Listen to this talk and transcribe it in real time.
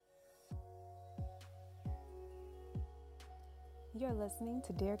You're listening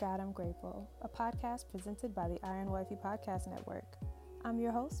to Dear God, I'm Grateful, a podcast presented by the Iron Wifey Podcast Network. I'm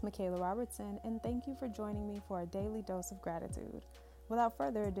your host, Michaela Robertson, and thank you for joining me for a daily dose of gratitude. Without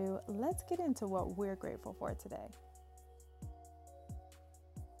further ado, let's get into what we're grateful for today.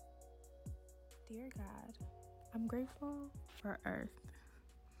 Dear God, I'm grateful for Earth.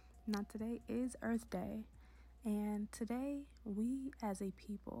 Now, today is Earth Day, and today we as a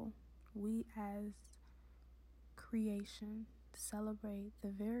people, we as creation, celebrate the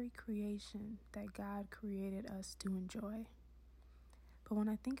very creation that God created us to enjoy. But when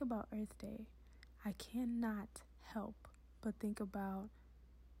I think about Earth Day, I cannot help but think about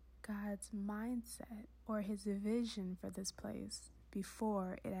God's mindset or his vision for this place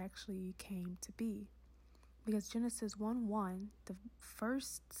before it actually came to be. Because Genesis 1:1, the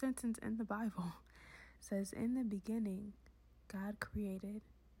first sentence in the Bible, says, "In the beginning, God created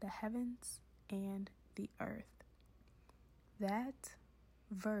the heavens and the earth." That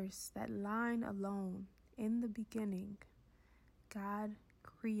verse, that line alone, in the beginning, God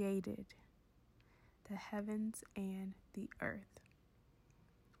created the heavens and the earth,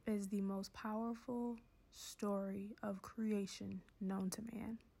 is the most powerful story of creation known to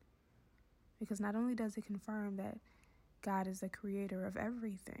man. Because not only does it confirm that God is the creator of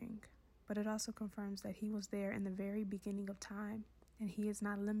everything, but it also confirms that he was there in the very beginning of time, and he is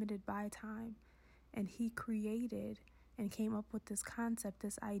not limited by time, and he created and came up with this concept,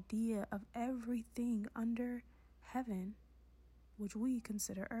 this idea of everything under heaven, which we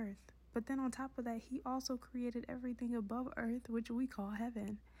consider earth. But then on top of that, he also created everything above earth, which we call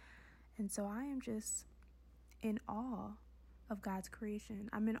heaven. And so I am just in awe of God's creation.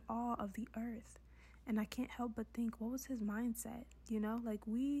 I'm in awe of the earth. And I can't help but think, what was his mindset? Like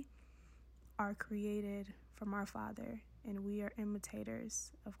we are created from our Father, and we are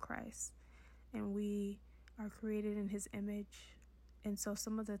imitators of Christ. And we are created in his image. And so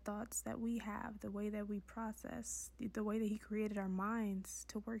some of the thoughts that we have, the way that we process, the way that he created our minds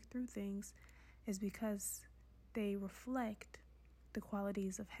to work through things is because they reflect the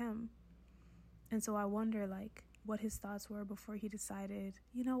qualities of him. And so I wonder, what his thoughts were before he decided,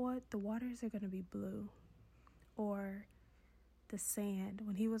 you know what, the waters are going to be blue. Or the sand,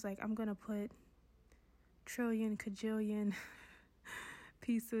 when he was like, I'm going to put trillion, cajillion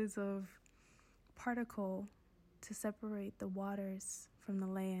pieces of particle to separate the waters from the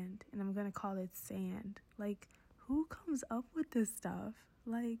land, and I'm gonna call it sand. Who comes up with this stuff?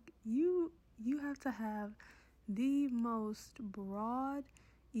 You have to have the most broad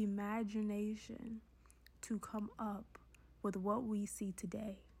imagination to come up with what we see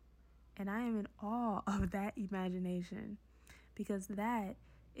today. And I am in awe of that imagination, because that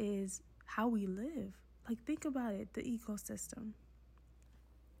is how we live. Think about it, the ecosystem.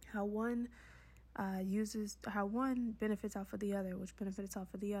 How one benefits off of the other, which benefits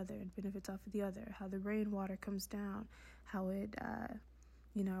off of the other, and benefits off of the other. How the rainwater comes down, how it,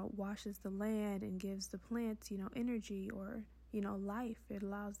 washes the land and gives the plants, energy or, life. It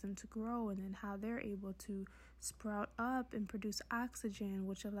allows them to grow, and then how they're able to sprout up and produce oxygen,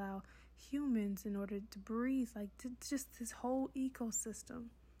 which allow humans in order to breathe. Just this whole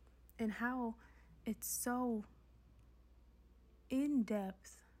ecosystem, and how it's so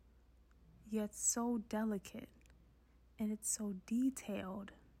in-depth yet so delicate, and it's so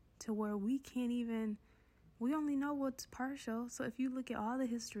detailed to where we only know what's partial. So if you look at all the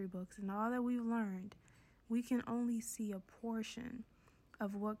history books and all that we've learned, we can only see a portion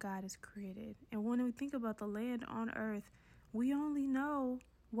of what God has created. And when we think about the land on earth, we only know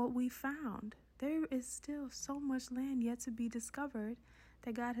what we found. There is still so much land yet to be discovered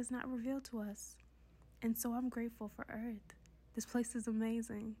that God has not revealed to us. And so I'm grateful for earth. This place is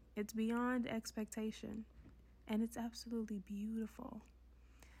amazing. It's beyond expectation, and it's absolutely beautiful.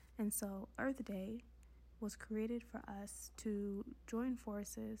 And so Earth Day was created for us to join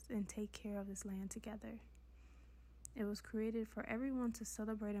forces and take care of this land together. It was created for everyone to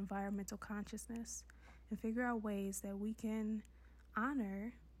celebrate environmental consciousness and figure out ways that we can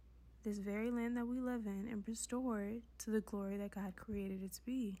honor this very land that we live in and restore it to the glory that God created it to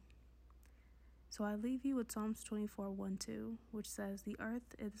be. So I leave you with Psalms 24:1-2, which says, "The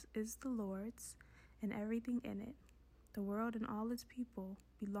earth is the Lord's, and everything in it. The world and all its people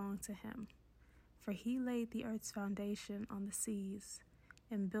belong to him. For he laid the earth's foundation on the seas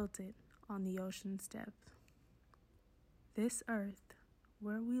and built it on the ocean's depth." This earth,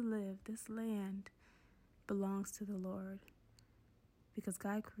 where we live, this land, belongs to the Lord, because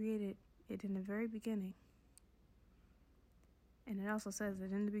God created it in the very beginning. And it also says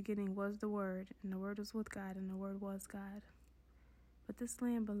that in the beginning was the Word, and the Word was with God, and the Word was God. But this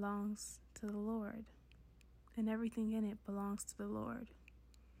land belongs to the Lord. and everything in it belongs to the Lord.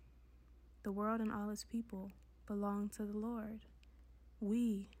 The world and all its people belong to the Lord.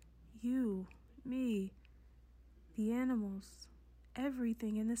 We, you, me, the animals,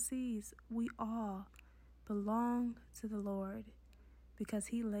 everything in the seas, we all belong to the Lord because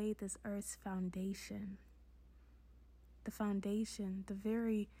He laid this earth's foundation. The foundation, the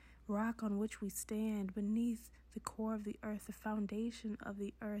very rock on which we stand beneath the core of the earth, the foundation of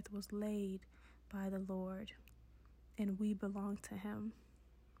the earth was laid by the Lord, and we belong to Him.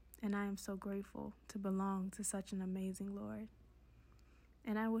 And I am so grateful to belong to such an amazing Lord.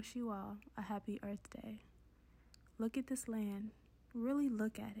 And I wish you all a happy Earth Day. Look at this land. Really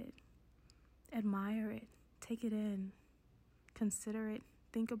look at it. Admire it. Take it in. Consider it.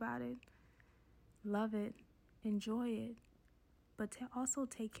 Think about it. Love it. Enjoy it. But also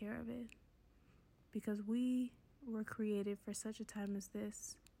take care of it. Because we were created for such a time as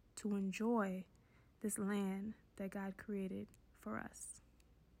this to enjoy this land that God created for us.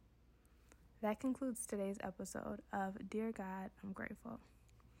 That concludes today's episode of Dear God, I'm Grateful.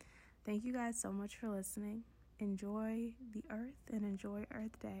 Thank you guys so much for listening. Enjoy the earth and enjoy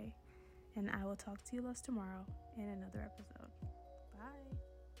Earth Day. And I will talk to you less tomorrow in another episode. Bye.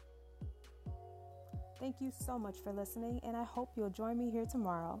 Thank you so much for listening, and I hope you'll join me here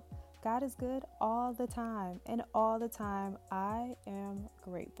tomorrow. God is good all the time, and all the time I am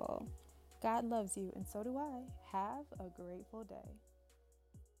grateful. God loves you, and so do I. Have a grateful day.